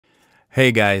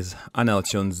Hey guys, Anel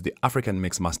Tunes, the African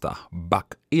Mix Master,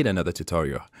 back in another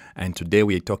tutorial. And today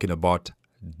we're talking about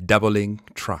doubling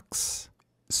tracks.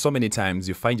 So many times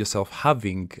you find yourself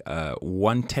having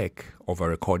one take of a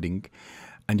recording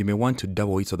and you may want to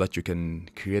double it so that you can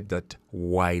create that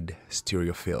wide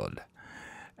stereo field.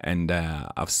 And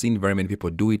I've seen very many people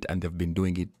do it and they've been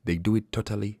doing it. They do it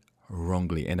totally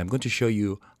wrongly. And I'm going to show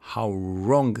you how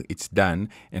wrong it's done,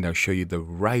 and I'll show you the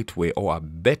right way or a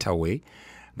better way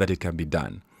that it can be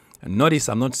done. And notice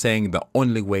I'm not saying the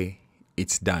only way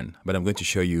it's done, but I'm going to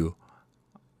show you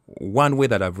one way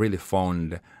that I've really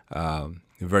found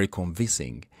very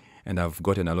convincing, and I've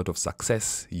gotten a lot of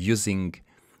success using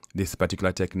this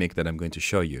particular technique that I'm going to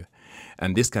show you.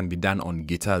 And this can be done on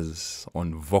guitars,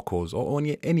 on vocals, or on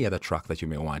any other track that you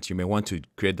may want. You may want to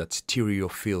create that stereo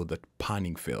field, that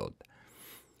panning field.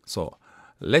 So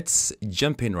let's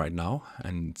jump in right now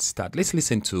and start. Let's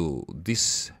listen to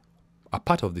this, a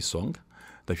part of this song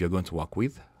that we are going to work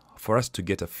with, for us to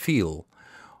get a feel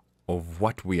of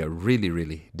what we are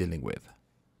really dealing with.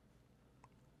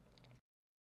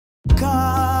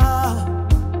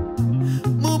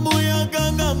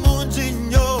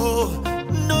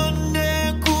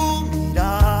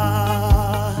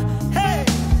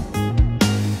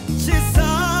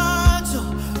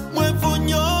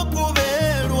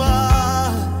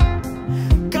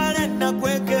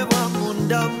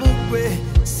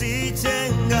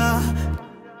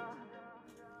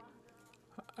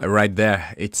 Right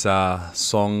there, it's a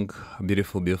song, a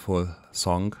beautiful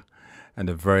song, and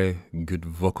a very good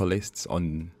vocalist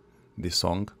on this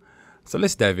song. So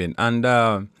let's dive in. And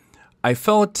I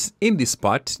felt in this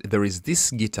part there is this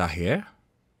guitar here.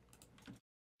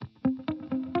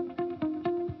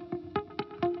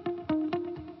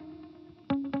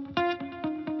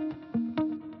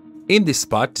 In this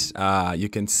part, you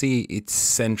can see it's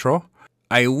central.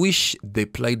 I wish they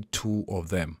played two of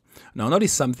them. Now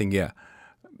notice something here.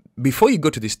 Before you go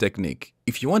to this technique,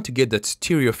 if you want to get that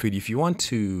stereo feed, if you want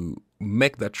to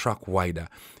make that track wider,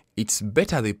 it's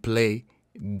better they play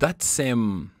that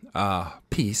same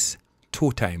piece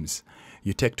two times.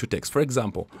 You take two takes. For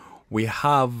example, we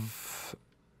have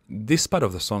this part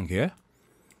of the song here.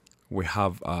 We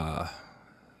have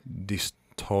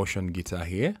distortion guitar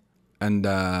here. And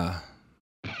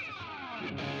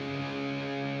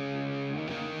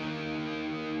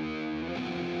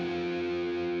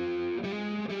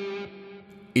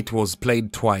it was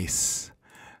played twice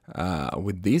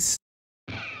with this.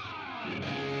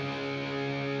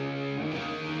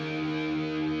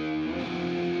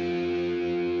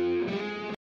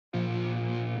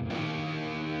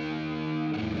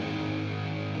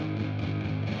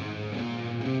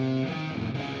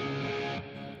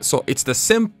 So it's the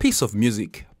same piece of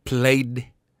music played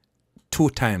two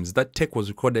times. That take was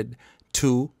recorded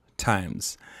two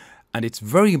times. And it's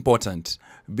very important,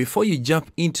 before you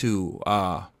jump into,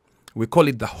 we call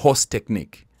it the horse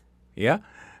technique, yeah?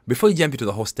 Before you jump into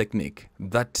the horse technique,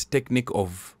 that technique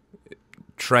of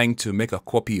trying to make a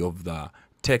copy of the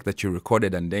take that you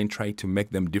recorded and then try to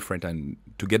make them different and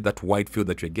to get that wide field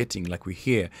that you're getting, like we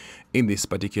hear in this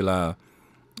particular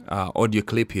audio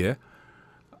clip here,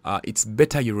 it's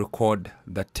better you record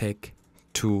that take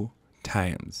two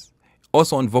times.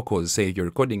 Also on vocals, say you're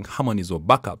recording harmonies or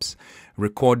backups,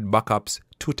 record backups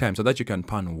two times so that you can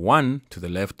pan one to the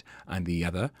left and the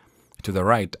other to the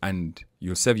right, and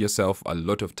you'll save yourself a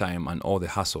lot of time and all the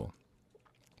hassle.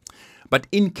 But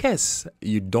in case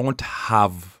you don't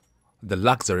have the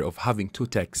luxury of having two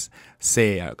takes,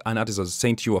 say an artist has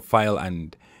sent you a file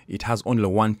and it has only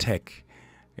one take,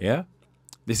 yeah,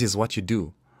 this is what you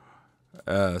do.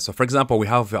 So for example, we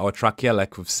have our track here,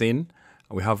 like we've seen.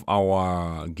 We have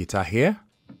our guitar here.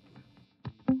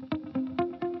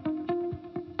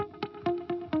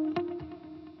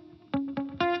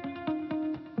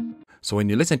 So when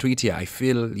you listen to it here, I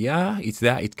feel, yeah, it's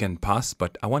there, it can pass,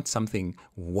 but I want something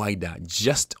wider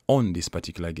just on this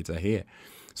particular guitar here.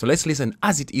 So let's listen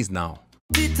as it is now.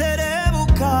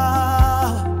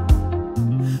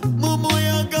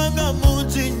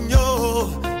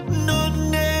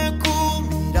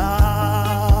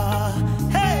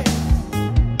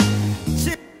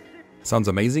 Sounds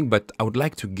amazing, but I would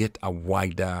like to get a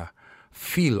wider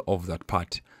feel of that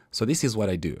part. So this is what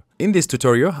I do. In this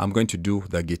tutorial, I'm going to do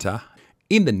the guitar.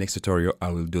 In the next tutorial, I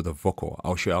will do the vocal.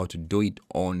 I'll show you how to do it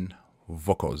on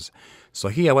vocals. So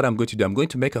here, what I'm going to do, I'm going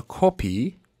to make a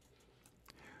copy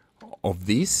of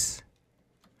this,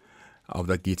 of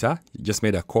the guitar. Just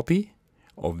made a copy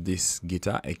of this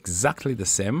guitar, exactly the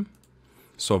same.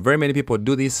 So very many people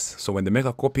do this. So when they make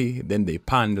a copy, then they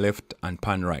pan left and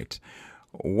pan right.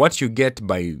 What you get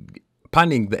by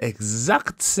panning the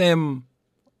exact same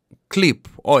clip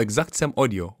or exact same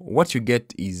audio, what you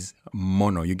get is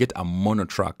mono. You get a mono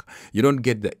track. You don't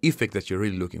get the effect that you're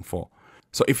really looking for.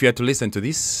 So if you had to listen to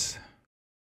this,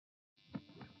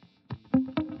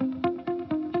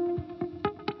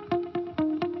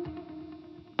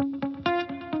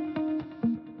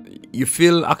 you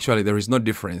feel actually there is no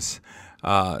difference.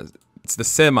 It's the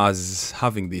same as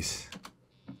having this.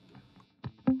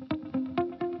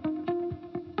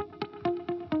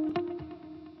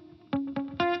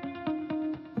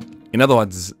 In other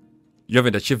words, you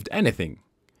haven't achieved anything.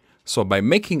 So by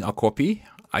making a copy,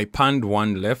 I panned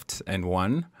one left and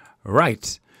one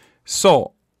right.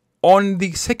 So on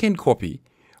the second copy,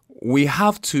 we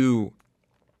have to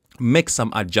make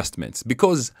some adjustments,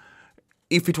 because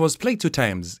if it was played 2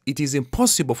 times, it is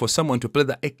impossible for someone to play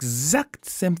the exact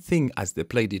same thing as they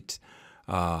played it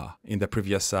in the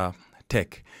previous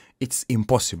take. It's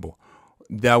impossible.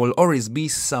 There will always be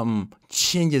some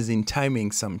changes in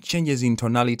timing, some changes in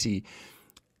tonality.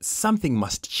 Something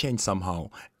must change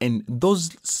somehow. And those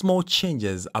small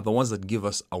changes are the ones that give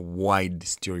us a wide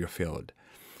stereo field.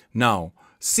 Now,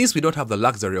 since we don't have the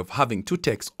luxury of having 2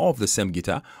 takes of the same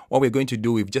guitar, what we're going to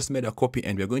do, we've just made a copy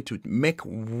and we're going to make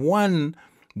one.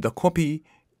 The copy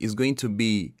is going to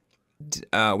be,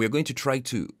 we're going to try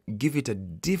to give it a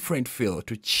different feel,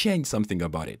 to change something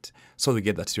about it, so we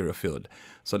get that stereo field.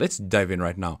 So let's dive in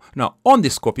right now. Now, on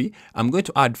this copy, I'm going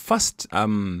to add first,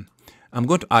 I'm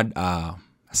going to add a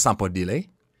sample delay.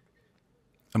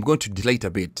 I'm going to delay it a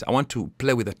bit. I want to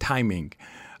play with the timing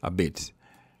a bit.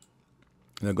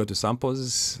 And I go to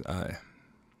samples,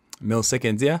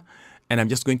 milliseconds here, and I'm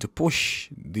just going to push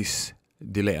this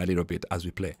delay a little bit as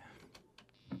we play.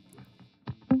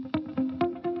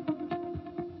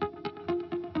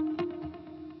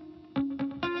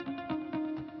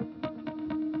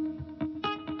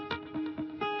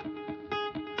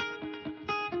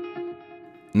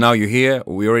 Now you hear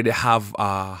we already have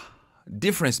a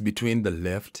difference between the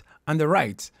left and the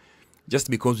right, just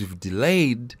because we've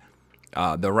delayed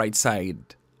the right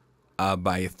side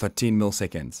by 13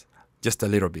 milliseconds, just a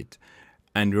little bit,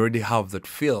 and we already have that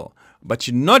feel. But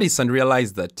you notice and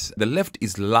realize that the left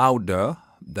is louder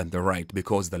than the right,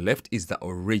 because the left is the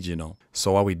original.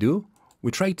 So what we do, we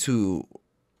try to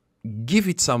give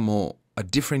it some more, a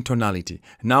different tonality.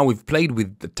 Now we've played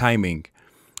with the timing.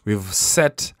 We've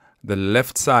set the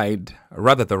left side,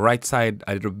 rather the right side,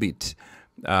 a little bit,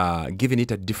 giving it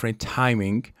a different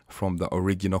timing from the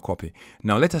original copy.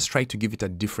 Now let us try to give it a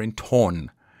different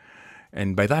tone.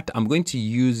 And by that, I'm going to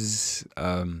use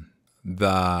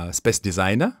the Space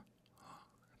Designer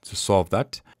to solve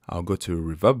that. I'll go to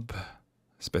Reverb,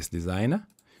 Space Designer,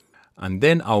 and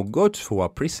then I'll go to a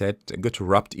preset, go to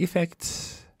Wrapped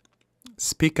Effects,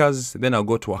 Speakers, then I'll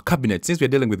go to a cabinet. Since we're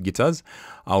dealing with guitars,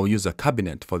 I'll use a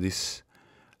cabinet for this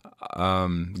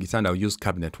guitar, and I'll use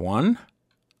cabinet 1.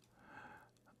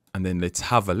 And then let's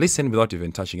have a listen without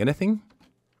even touching anything.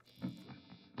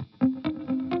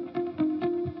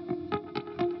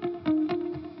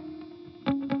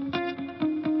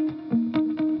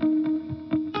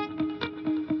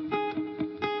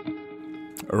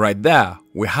 Right there,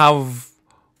 we have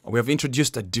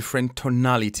introduced a different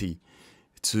tonality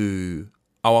to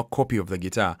our copy of the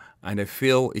guitar, and I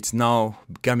feel it's now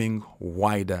becoming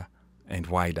wider and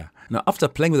wider. Now, after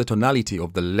playing with the tonality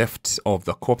of the left of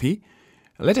the copy,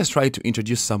 let us try to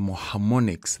introduce some more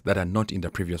harmonics that are not in the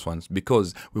previous ones,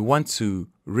 because we want to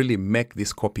really make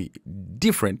this copy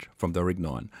different from the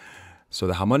original one. So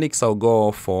the harmonics, I'll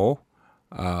go for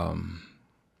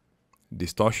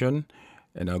distortion,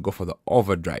 and I'll go for the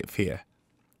overdrive here.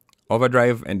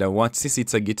 Overdrive, and I want, since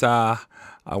it's a guitar,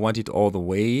 I want it all the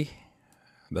way.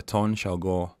 The tone shall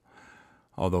go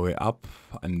all the way up,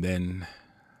 and then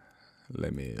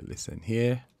let me listen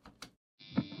here.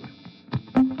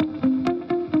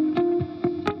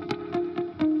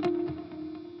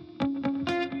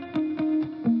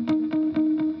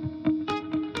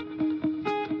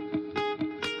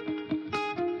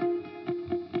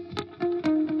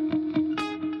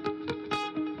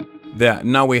 There,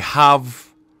 now we have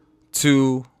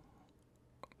 2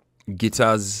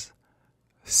 guitars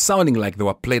sounding like they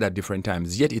were played at different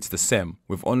times, yet it's the same.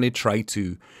 We've only tried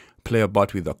to play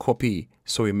about with the copy,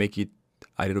 so we make it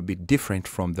a little bit different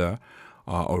from the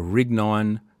original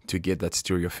one to get that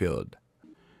stereo field.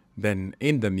 Then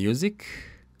in the music,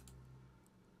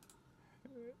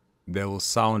 they will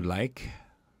sound like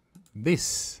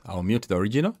this. I'll mute the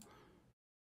original.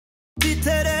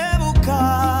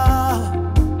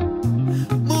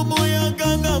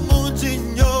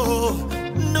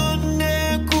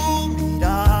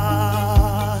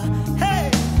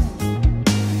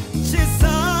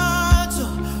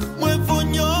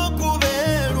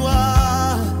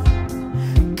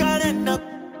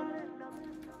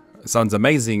 Sounds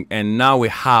amazing. And now we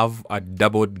have a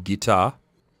doubled guitar,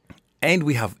 and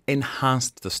we have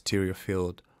enhanced the stereo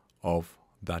field of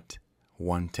that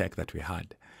one take that we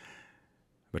had.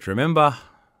 But remember,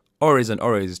 always and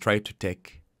always try to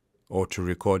take or to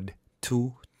record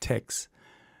 2 takes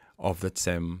of that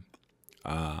same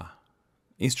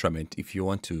instrument if you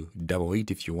want to double it,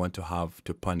 if you want to have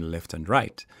to pan left and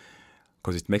right,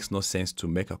 because it makes no sense to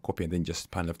make a copy and then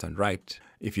just pan left and right.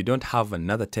 If you don't have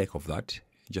another take of that,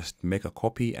 just make a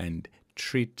copy and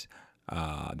treat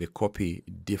the copy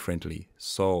differently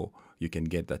so you can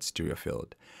get that stereo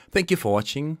field. Thank you for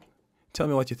watching. Tell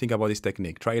me what you think about this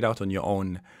technique. Try it out on your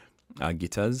own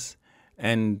guitars.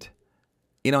 And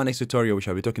in our next tutorial, we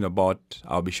shall be talking about,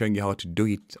 I'll be showing you how to do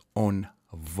it on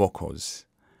vocals.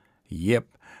 Yep.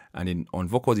 And on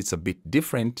vocals, it's a bit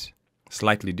different,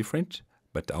 slightly different,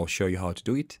 but I'll show you how to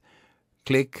do it.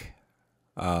 Click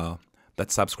that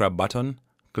subscribe button,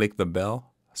 click the bell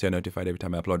so you're notified every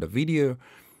time I upload a video,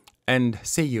 and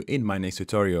see you in my next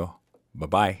tutorial.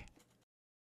 Bye-bye.